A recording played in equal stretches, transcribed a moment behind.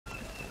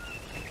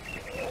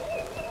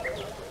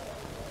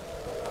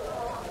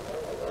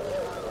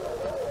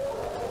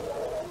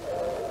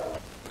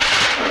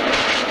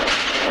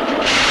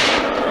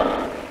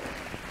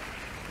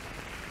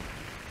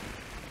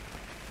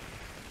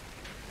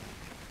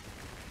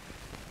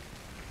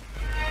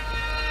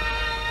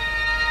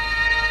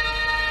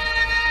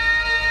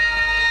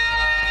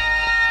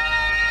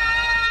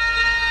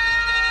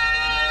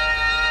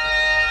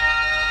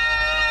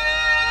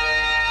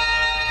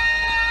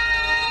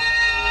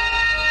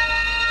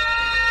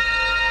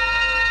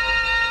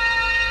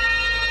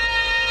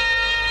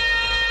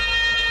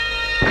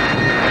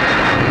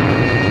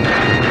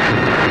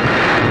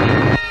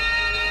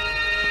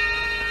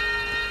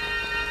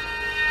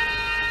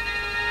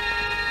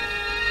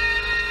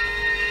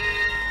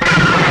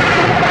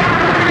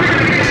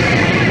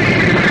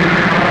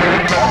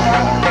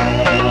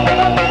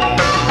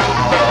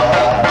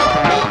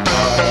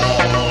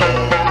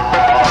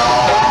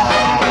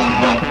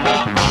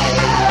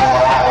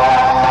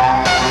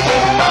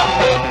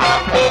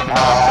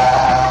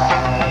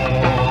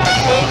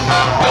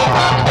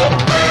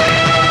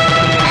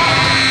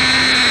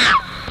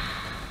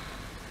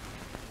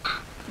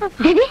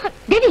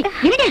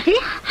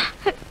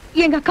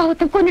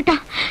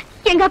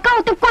எங்க அக்கா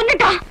ஒருத்த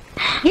கொன்னுட்டான்.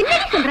 என்ன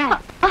சொல்ற?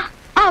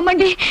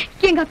 ஆமாண்டி,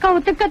 எங்க அக்கா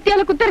ஒருத்த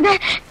கத்தியால குத்துறத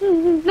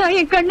நான்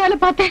என் கண்ணால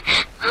பார்த்தேன்.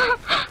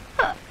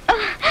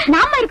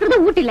 நாம இருக்கிறது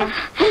ஊட்டில,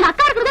 உங்க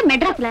அக்கா இருக்கிறது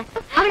மெட்ராஸ்ல.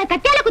 அவனை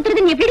கத்தியால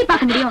குத்துறது நீ எப்படி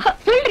பார்க்க முடியும்?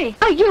 சொல்றே.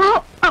 ஐயோ,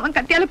 அவன்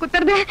கத்தியால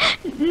குத்துறத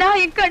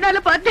நான் என்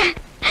கண்ணால பார்த்தேன்.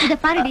 இத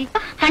பாருடி,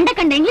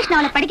 கண்ட இங்கிலீஷ்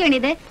நாவல படிக்க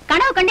வேண்டியது,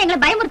 கனவு கண்டு எங்களை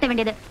பயமுறுத்த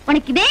வேண்டியது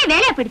உனக்கு இதே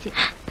வேலையா போயிடுச்சு.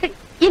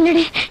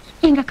 இல்லடி,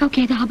 எங்க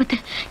அக்காவுக்கு ஏதோ ஆபத்து,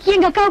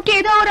 எங்க அக்காவுக்கு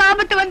ஏதோ ஒரு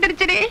ஆபத்து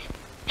வந்துருச்சுடி.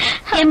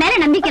 என் மேல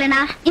நம்பிக்கிறேனா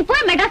இப்போ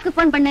மெட்ராஸ்க்கு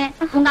போன் பண்ணு,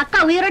 உங்க அக்கா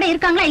உயிரோட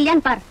இருக்காங்களா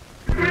இல்லையான்னு பாரு.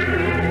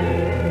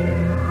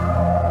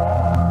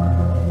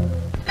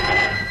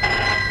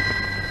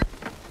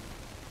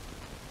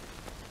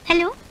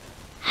 ஹலோ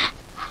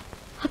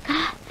அக்கா.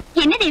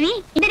 என்ன தேவி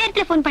இந்த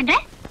நேரத்துல போன் பண்ற?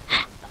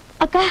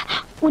 அக்கா,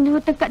 உன்னை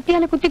ஒருத்த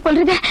கத்தியால குத்தி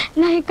கொள்றத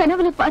நான் என்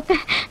கனவுல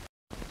பார்த்தேன்.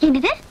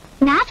 என்னது,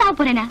 நான் சாவ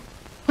போறேனா?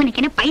 உனக்கு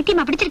என்ன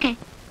பைத்தியமா பிடிச்சிருக்கேன்?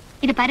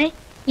 இது பாரு,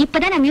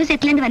 இப்பதான் நான்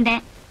மியூசியத்துல இருந்து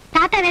வந்தேன்.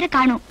 தாத்தா வேற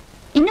காணும்,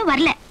 இன்னும்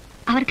வரல.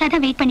 அவருக்காக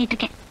தான் வெயிட் பண்ணிட்டு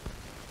இருக்கேன்.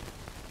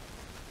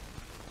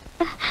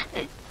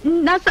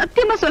 நான்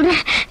சத்தியமா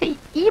சொல்றேன்,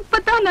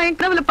 இப்பதான் நான் என்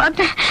கனவுல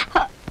பார்த்தேன்.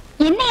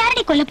 என்ன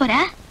யாரடி கொல்ல போற?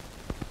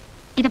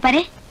 இத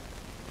பாரு,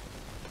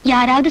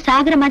 யாராவது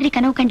சாகுற மாதிரி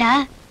கனவு கண்டா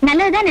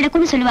நல்லதுதான்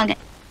நடக்கும்னு சொல்லுவாங்க.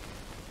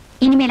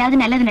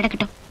 இனிமேலாவது நல்லது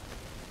நடக்கட்டும்.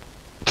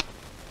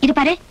 இது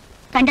பாரு,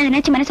 கண்டது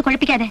நினைச்சு மனசு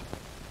குழப்பிக்காத.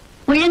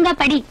 ஒழுங்கா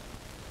படி.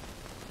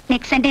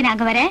 நெக்ஸ்ட் சண்டே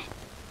நாங்க வரேன்.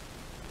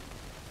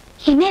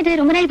 என்ன இது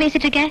ரொம்ப நாள்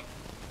பேசிட்டு இருக்க?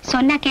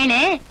 சொன்னா கேளு,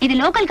 இது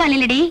லோக்கல் கால்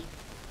இல்லடி.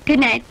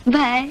 குட் நைட்,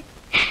 பாய்.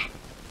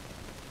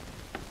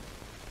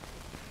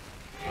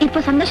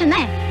 இப்போ சந்தோஷம்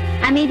தான்,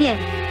 அமைதியா.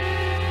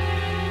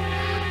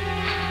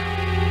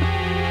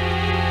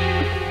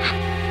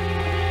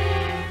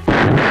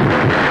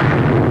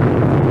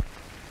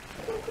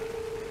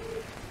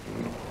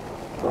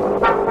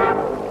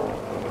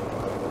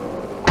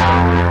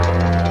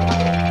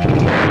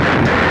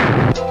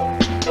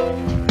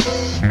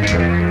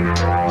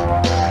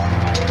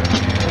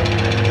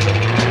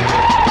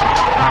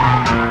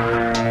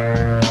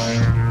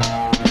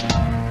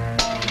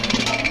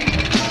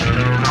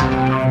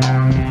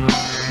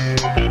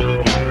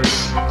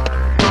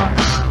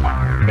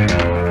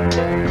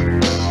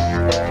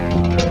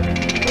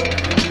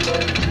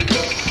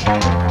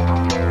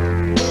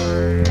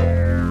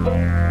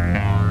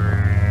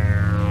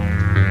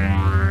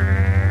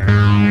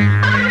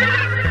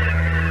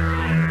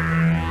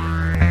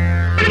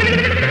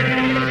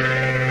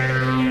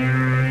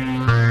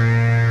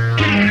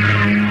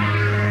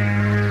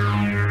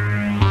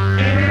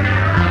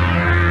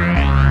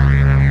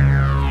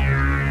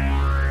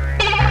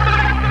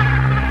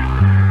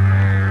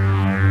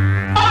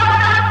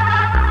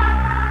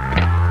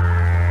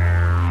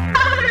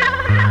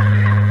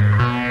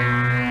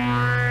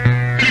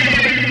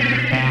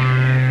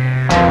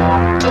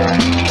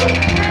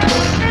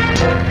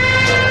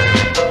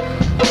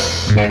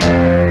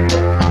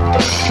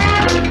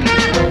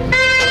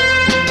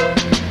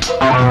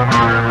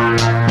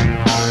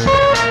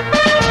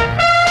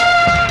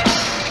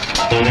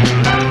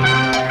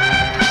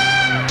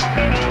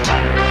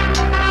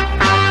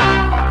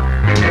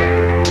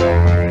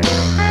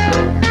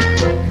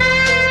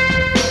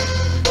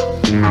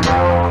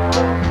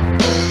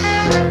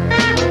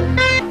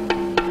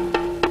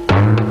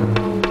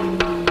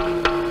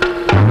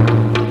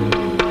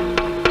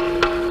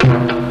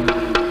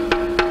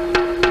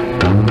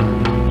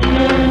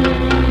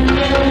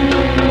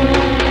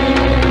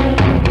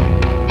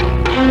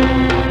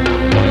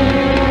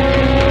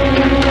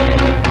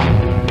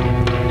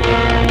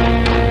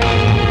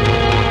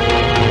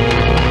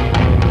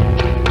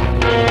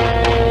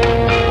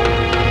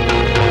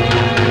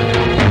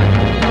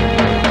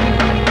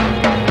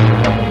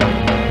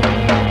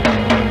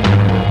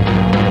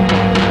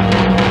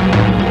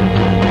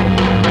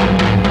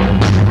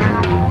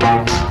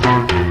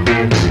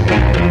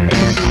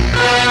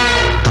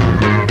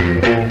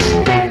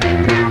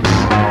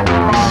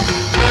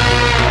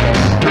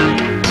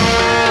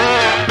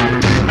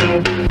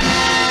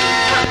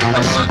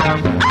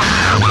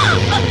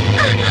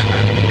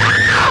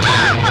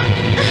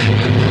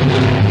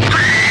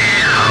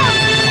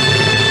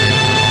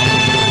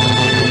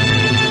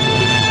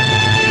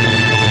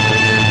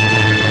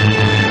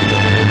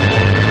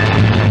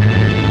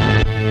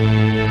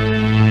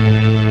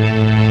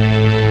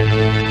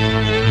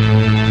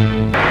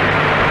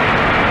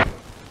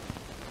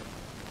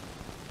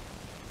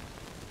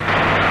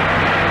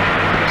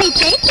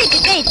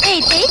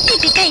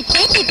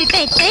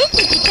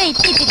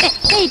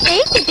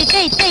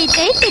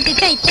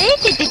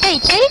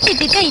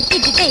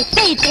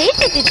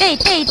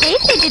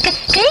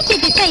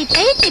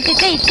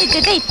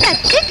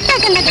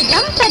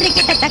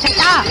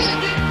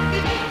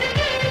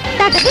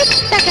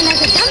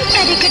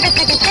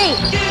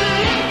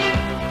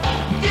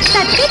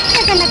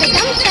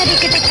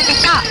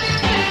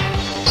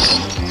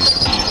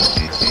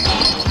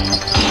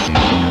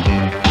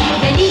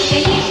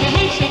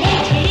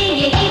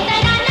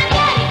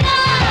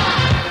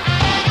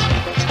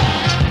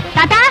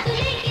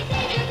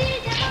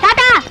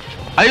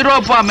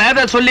 ஐரோப்பா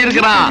மேத சொல்லி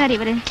இருக்கிறான்.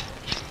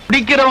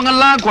 பிடிக்கிறவங்க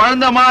எல்லாம்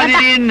குழந்தை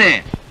மாதிரின்னு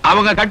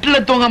அவங்க கட்டில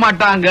தூங்க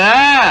மாட்டாங்க,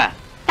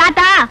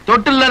 தாத்தா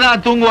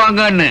தொட்டில்தான்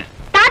தூங்குவாங்கன்னு.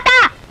 தாத்தா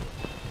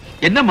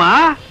என்னம்மா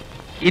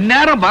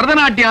இந்நேரம்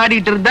பரதநாட்டியம்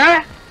ஆடிட்டு இருந்த,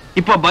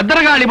 இப்ப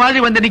பத்திரகாளி மாதிரி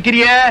வந்து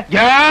நிக்கிறிய?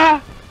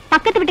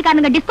 பக்கத்து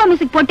வீட்டுக்காரங்க டிஸ்கோ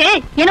மியூசிக் போட்டு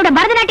என்னோட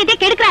பரதநாட்டியத்தை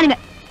கெடுக்கிறானுங்க.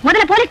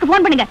 முதல்ல போலீஸ்க்கு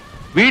போன் பண்ணுங்க.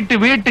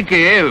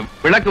 வீட்டுக்கு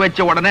விளக்கு வச்ச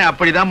உடனே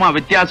அப்படிதாம்மா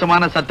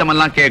வித்தியாசமான சத்தம்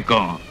எல்லாம்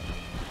கேட்கும்.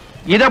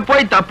 இத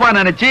போய் தப்பா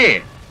நினைச்சு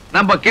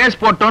நம்ம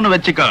கேஸ் போட்டோம்னு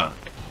வச்சுக்கோ,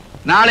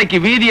 நாளைக்கு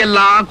வீதி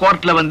எல்லாம்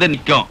கோர்ட்ல வந்து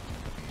நிக்கும்.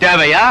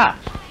 தேவையா?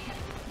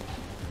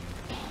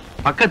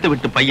 பக்கத்து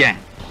விட்டு பையன்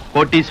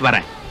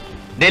கோட்டீஸ்வரன்,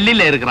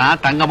 டெல்லியில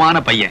இருக்கிறான், தங்கமான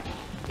பையன்.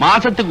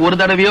 மாசத்துக்கு ஒரு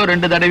தடவையோ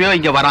 2 தடவையோ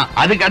இங்க வரான்.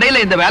 அதுக்கு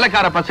இடையில இந்த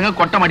வேலைக்கார பசங்க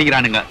கொட்டம்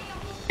அடிக்கிறானுங்க.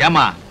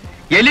 ஏமா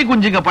எலி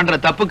குஞ்சுங்க பண்ற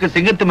தப்புக்கு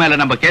சிங்கத்து மேல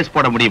நம்ம கேஸ்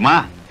போட முடியுமா?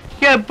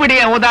 எப்படி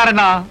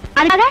உதாரணம்?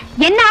 அதுக்காக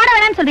என்ன ஆட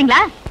வேணாம்னு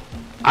சொல்றீங்களா?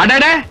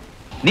 அடட,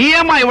 நீ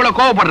ஏமா இவ்வளவு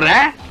கோவப்படுற?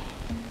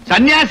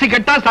 சன்னியாசி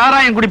கட்டா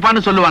சாராயம்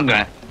குடிப்பான்னு சொல்லுவாங்க.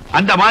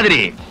 அந்த மாதிரி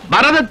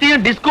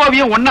பரதத்தையும்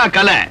டிஸ்கோவையும் ஒன்னா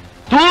கல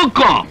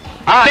தூக்கும்.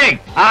 அலேக்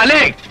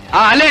அலேக்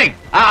அலேக்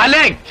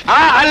அலேக்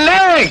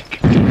அலேக்.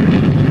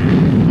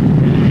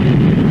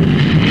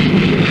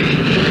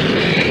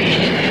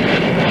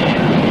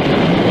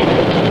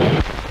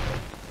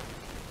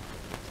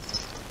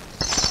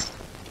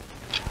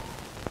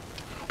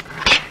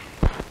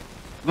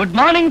 Good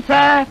morning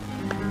sir.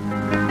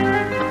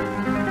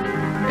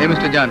 ஏ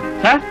மிஸ்டர் ஜான்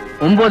சார்,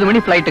 9 மணி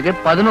ஃபிளைட்டுக்கு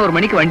 11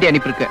 மணிக்கு வண்டி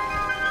அனுப்பிருக்கு.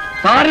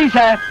 சாரி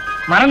சார்,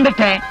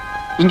 மறந்துட்டேன்.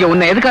 இங்க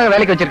உன்னை எதுக்காக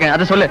வேலைக்கு வச்சிருக்கேன்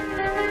அதை சொல்லு.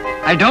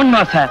 ஐ டோன்ட்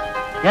நோ சார்,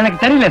 எனக்கு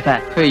தெரியல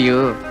சார். ஐயோ,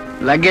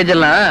 லக்கேஜ்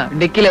எல்லாம்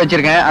டிக்கில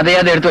வச்சிருக்கேன்,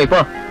 அதையாவது எடுத்து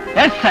வைப்போ.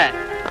 Yes sir.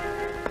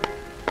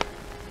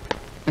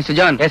 Mister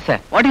John. Yes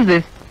sir. What is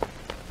this?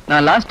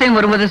 நான் லாஸ்ட் டைம்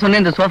வரும்போது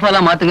சொன்னேன் இந்த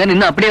சோஃபாலாம் மாத்துங்க,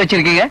 இன்னும் அப்படியே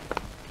வச்சிருக்கீங்க.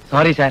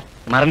 சாரி சார்,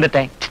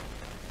 மறந்துட்டேன்.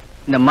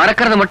 இந்த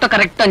மறக்கறத மட்டும்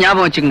கரெக்டா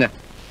ஞாபகம் வச்சுக்கோங்க.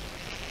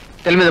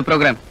 Tell me the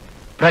program.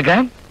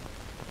 Program?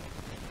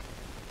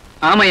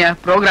 ஆமாயா,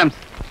 ப்ரோக்ராம்ஸ்.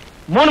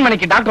 3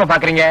 மணிக்கு டாக்டர்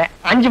பாக்குறீங்க,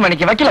 5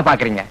 மணிக்கு வக்கீல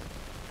பாக்குறீங்க.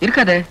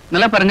 இருக்காது,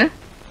 நல்லா பாருங்க.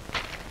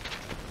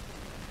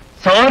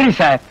 சாரி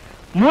சார்,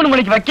 3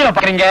 மணிக்கு வக்கீல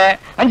பாக்குறீங்க,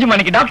 5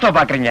 மணிக்கு டாக்டர்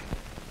பாக்குறீங்க.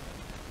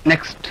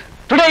 Next.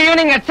 Today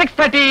evening at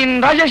 6:30 in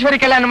Rajeswari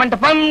கல்யாண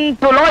மண்டபம்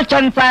to launch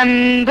and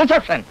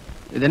reception.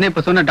 இது என்ன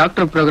இப்ப சொன்ன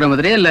டாக்டர் ப்ரோக்ராம்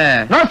மாதிரியே இல்ல?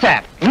 நோ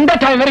சார், இந்த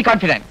டைம் வெரி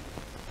கான்ஃபிடென்ட்.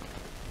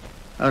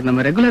 அவர்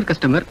நம்ம ரெகுலர்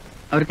கஸ்டமர்,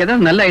 அவருக்கு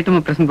ஏதாவது நல்ல ஐட்டமா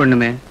பிரசன்ட்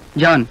பண்ணுமே.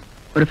 ஜான்,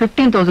 ஒரு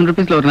 15,000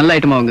 rupeesல ஒரு நல்ல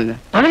ஐட்டமா வாங்குங்க.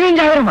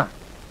 15,000?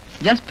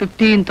 Just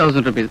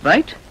 15,000 rupees,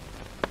 right?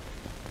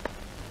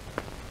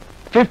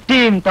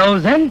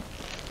 15,000?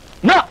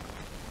 No.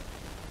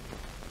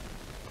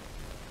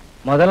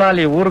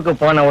 முதலாளி ஊருக்கு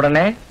போன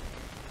உடனே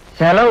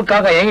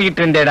செலவுக்காக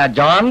ஏங்கிட்டு இருந்தேடா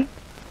ஜான்.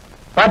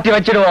 பார்ட்டி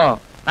வச்சிடுவோம்.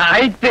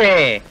 ஐத்தே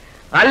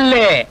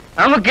அல்லே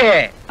நமக்கு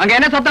அங்க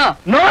என்ன சத்தம்?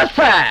 No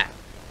sir.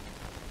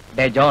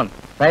 டே ஜான்,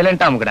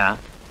 சைலண்டா அமுக்குடா.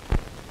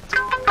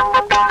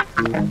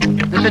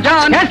 Mister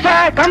John. Yes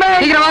sir, come in.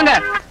 சீக்கிரம் வாங்க.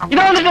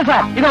 இதோ வந்துட்டேன்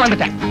சார், இதோ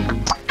வந்துட்டேன்.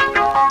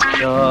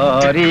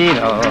 Rory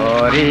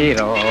Rory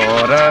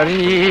Rory.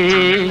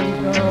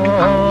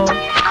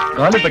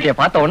 காலிப்பட்டியை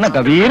பார்த்த உடனே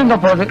கபீருங்க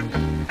போகுது.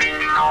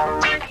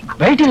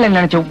 வெயிட் இல்லைன்னு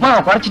நினைச்ச உப்புமா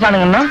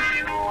குறைச்சிட்டானுங்கன்னா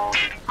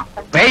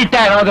வெயிட்டா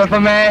ஏதாவது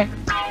எப்பவுமே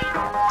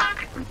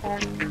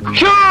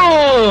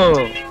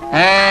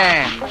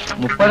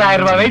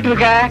 30,000 ரூபாய் வெயிட்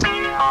இருக்க.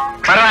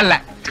 பரவாயில்ல,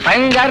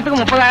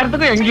 15,000க்கு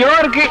 30,000க்கு எங்கேயோ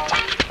இருக்கு.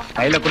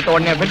 கையில கொடுத்த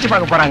உடனே பிரிச்சு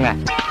பார்க்க போறாங்க.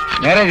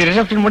 மேரேஜ்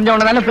ரிசப்ஷன் முடிஞ்ச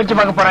உடனே தானே பிரிச்சு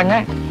பார்க்க போறாங்க.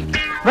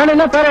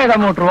 வேணும்னா பேரை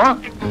ஏதாவது விட்டுருவோம்.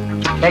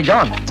 டேய்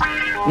ஜான்,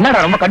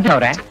 என்னடா ரொம்ப கன்ஃபியூஸ்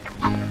ஆகுறேன்.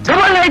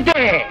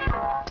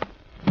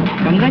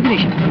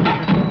 கங்க்ராச்சுலேஷன்.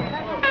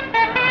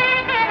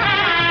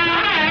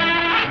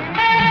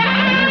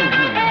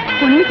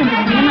 பொண்ணு கொஞ்சம்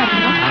வெள்ளமா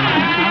இருக்குதா?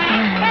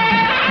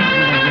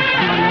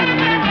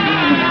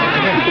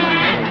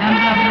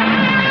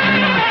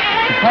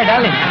 Hey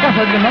darling, what's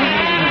up, man?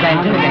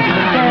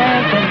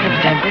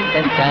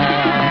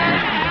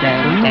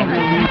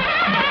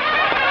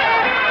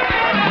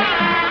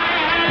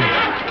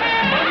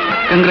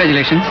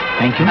 Congratulations.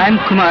 Thank you. I'm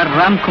Kumar,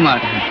 Ram Kumar.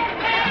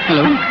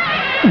 Hello.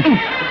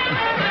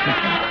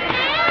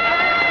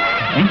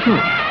 Thank you.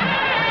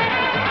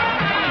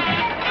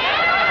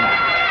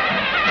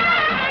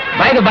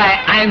 By the by,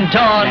 I am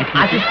John,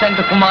 assistant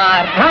to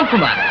Kumar, Ram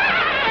Kumar.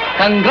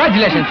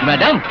 Congratulations,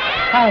 madam.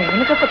 Hi,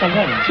 எனக்கு எப்ப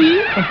கல்யாணம்?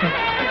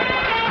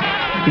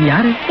 இது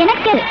யாரு?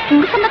 எனக்கு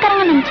உங்க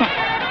சொந்தக்காரங்க நினைச்சேன்.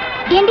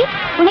 ஏண்டி,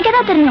 உனக்கு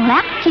ஏதாவது தெரிஞ்சவங்களா?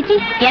 சிச்சி,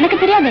 எனக்கு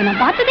தெரியாது,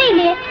 நான் பார்த்ததே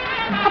இல்லையே.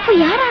 அப்போ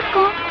யாரா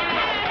இருக்கும்?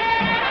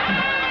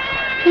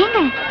 ஏங்க,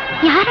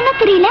 யாருன்னு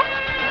தெரியல.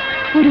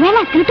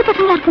 ஒருவேளை திருட்டு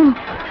பசங்களா இருக்கும்.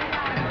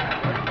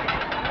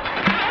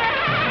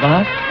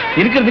 பாஸ்,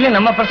 இருக்கிறதுல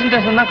நம்ம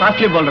பிரசன்டேஷன் தான்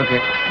காஸ்ட்லி போல் இருக்கு.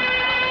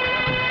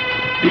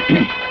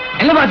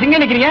 என்ன பாஸ் இங்க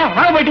நிக்கிறீங்க?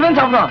 வாங்க போயிட்டு வந்து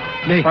சாப்பிடுவோம்.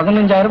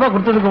 15,000 ரூபாய்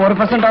கொடுத்ததுக்கு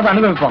 1%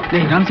 அனுபவிப்போம்.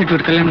 ராம் செட்டு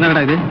ஒரு கல்யாணம்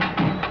தானடா இது.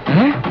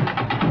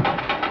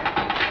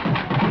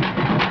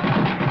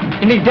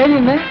 இன்னைக்கு தேதி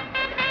என்ன?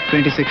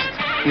 26th,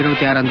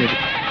 26ஆம் தேதி.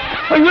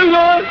 ஐயோ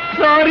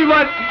சாரி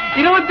பாஸ்,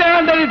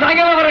 27ஆம் தேதி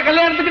சாயங்காலம் வர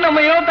கல்யாணத்துக்கு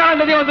நம்ம 26ஆம்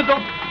தேதி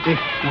வந்துட்டோம்.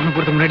 உன்னை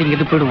பொறுத்த முன்னாடி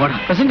இங்கிட்டு போயிடு. வாடா,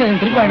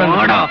 பிரசன்டேஷன் திருப்பி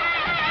வாடா.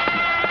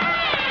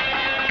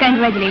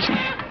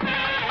 கங்க்ராச்சுலேஷன்.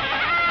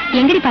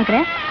 எங்கடி பாக்குற?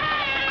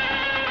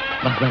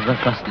 பஸ் பஸ்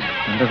பஸ்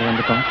பஸ்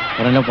வந்துட்டோம்.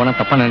 உடனே போனா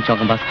தப்பா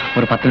நினைச்சோம் பாஸ்.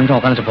 ஒரு 10 நிமிஷம்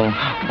உட்காந்துட்டு போவோம்.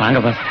 வாங்க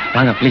பாஸ்,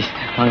 வாங்க ப்ளீஸ்,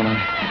 வாங்க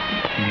வாங்க.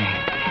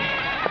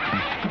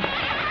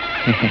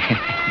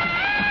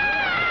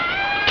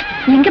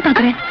 எங்க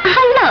பாக்குற?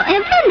 ஹலோ,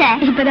 எப்படி இருந்த?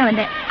 இப்பதான்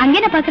வந்தேன். அங்க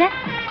என்ன பாக்குற?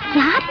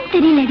 யாரும்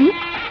தெரியலடி.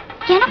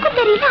 எனக்கும்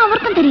தெரியல,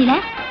 அவருக்கும் தெரியல.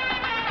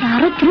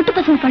 யாரோ திருட்டு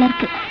பசங்க போல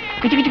இருக்கு.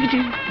 பிச்சு பிச்சு பிச்சு.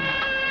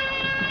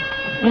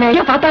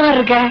 ஐயா பார்த்தாவே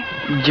இருக்க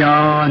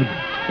ஜான்.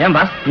 ஏன்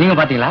பாஸ், நீங்க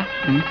பாத்தீங்களா?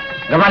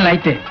 ரவால்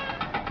லைட்டு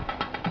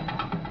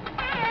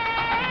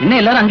என்ன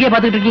எல்லாரும் அங்கேயே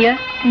பாத்துட்டு இருக்கீங்க?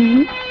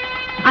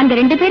 அந்த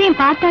 2 பேரையும்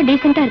பார்த்தா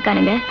டீசெண்டா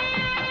இருக்கானுங்க.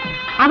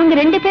 அவங்க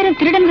 2 பேரும்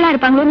திருடன்களா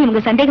இருப்பாங்களோன்னு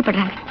இவங்க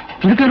சந்தேகப்படுறாங்க.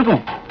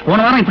 இருக்கும். போன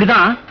வாரம்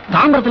இப்படிதான்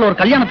தாம்பரத்துல ஒரு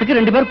கல்யாணத்துக்கு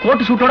 2 பேர்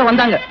கோட்டு சூட்டோட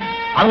வந்தாங்க.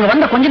 அவங்க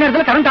வந்த கொஞ்ச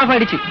நேரத்துல கரண்ட் ஆஃப்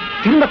ஆயிடுச்சு.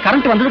 திரும்ப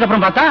கரண்ட் வந்ததுக்கு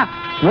அப்புறம் பார்த்தா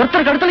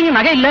ஒருத்தருக்கு அடுத்துல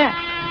நகை இல்ல.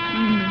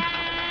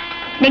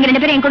 நீங்க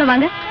 2 பேரும் என் கூட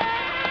வாங்க.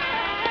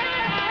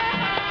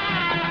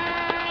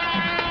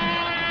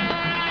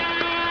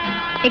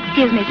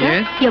 Excuse me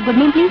sir, your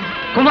good name please?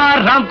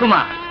 Kumar,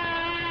 Ramkumar.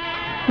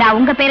 நான்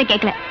உங்க பேரை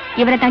கேட்கல,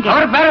 இவரை தான் கேட்கல.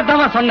 அவர் பேரை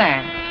தான் சொன்னேன்.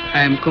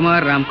 ஐ அம்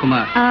Kumar,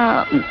 Ramkumar.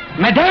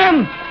 Madam,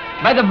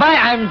 by the by,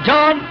 I am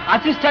John,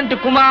 assistant to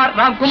Kumar,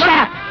 Ramkumar.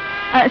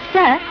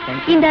 Sir,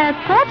 இந்த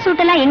கோட்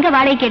சூட் எல்லாம் எங்க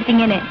வாடகைக்கு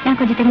எடுத்தீங்கன்னு நான்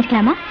கொஞ்சம்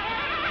தெரிஞ்சுக்கலாமா?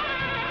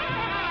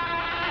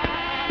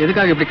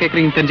 எதுக்காக இப்படி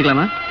கேக்குறீங்க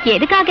தெரிஞ்சுக்கலாமா?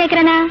 எதுக்காக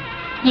கேக்குறேனா,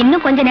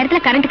 இன்னும் கொஞ்ச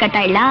நேரத்துல கரண்ட் கட்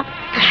ஆயிடலாம்.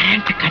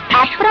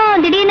 அப்புறம்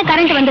திடீர்னு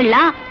கரண்ட்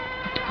வந்துடலாம்.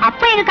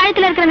 அப்ப எங்க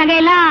கழுத்துல இருக்கிற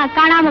நகையெல்லாம்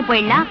காணாம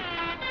போயிடலாம்.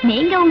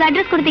 நீங்க உங்க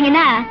அட்ரஸ்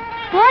கொடுத்தீங்கன்னா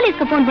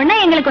போலீஸ்க்கு போன் பண்ணா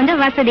எங்களுக்கு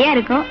கொஞ்சம் வசதியா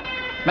இருக்கும்.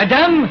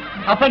 மேடம்,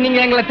 அப்ப நீங்க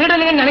எங்களை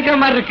திருடனுங்கன்னு நினைக்கிற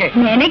மாதிரி இருக்கு.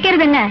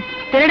 நினைக்கிறது என்ன,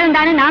 திருடன்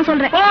தானே நான்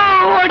சொல்றேன்.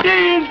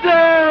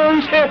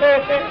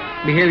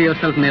 பிஹேவ் யுவர்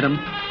செல்ஃப் நேரம்.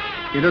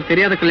 ஏதோ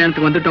தெரியாத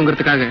கல்யாணத்துக்கு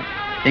வந்துட்டோங்கிறதுக்காக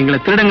எங்களை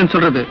திருடங்கன்னு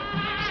சொல்றது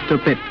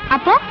stupid.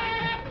 அப்போ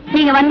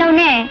நீங்க வந்த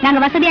உடனே நாங்க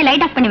வசதியா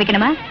லைட் ஆஃப் பண்ணி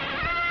வைக்கணுமா?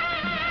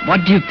 What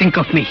do you think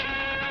of me?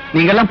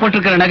 நீங்க எல்லாம்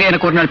போட்டிருக்கிற நகை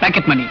எனக்கு ஒரு நாள்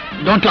pocket money.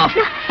 Don't laugh.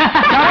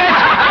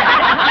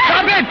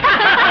 Stop it!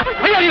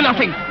 Why are you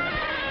laughing?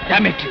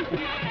 Damn it.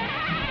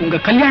 உங்க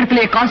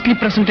கல்யாணத்திலே காஸ்ட்லி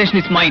பிரசன்டேஷன்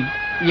இஸ் மைன்.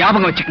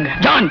 ஞாபகம் வச்சுக்கோங்க.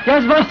 ஜான்.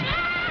 S pass.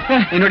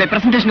 என்னோட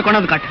பிரசன்டேஷன் கொண்டு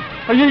வந்து காட்டு.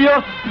 ஐயோ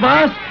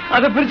பாஸ்,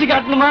 அத பிரிச்சு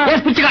காட்டணுமா?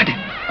 எஸ், பிரிச்சு காட்டு.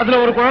 அதுல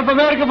ஒரு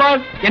குழப்பமே இருக்கு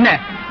பாஸ். என்ன,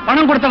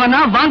 பணம் கொடுத்தவனா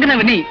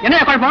வாங்கினவ நீ?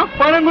 என்ன குழப்பம்?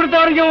 பணம் கொடுத்த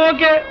வரைக்கும்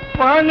ஓகே,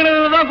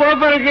 வாங்கினதுதான்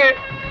குழப்பம் இருக்கு.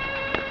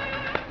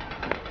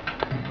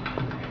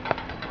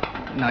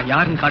 நான்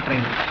யாருன்னு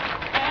காட்டுறேன்.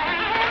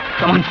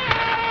 Come on.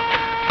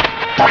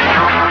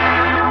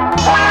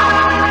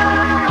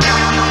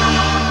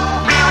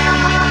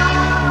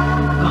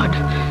 God.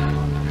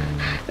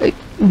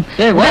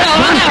 Hey, what?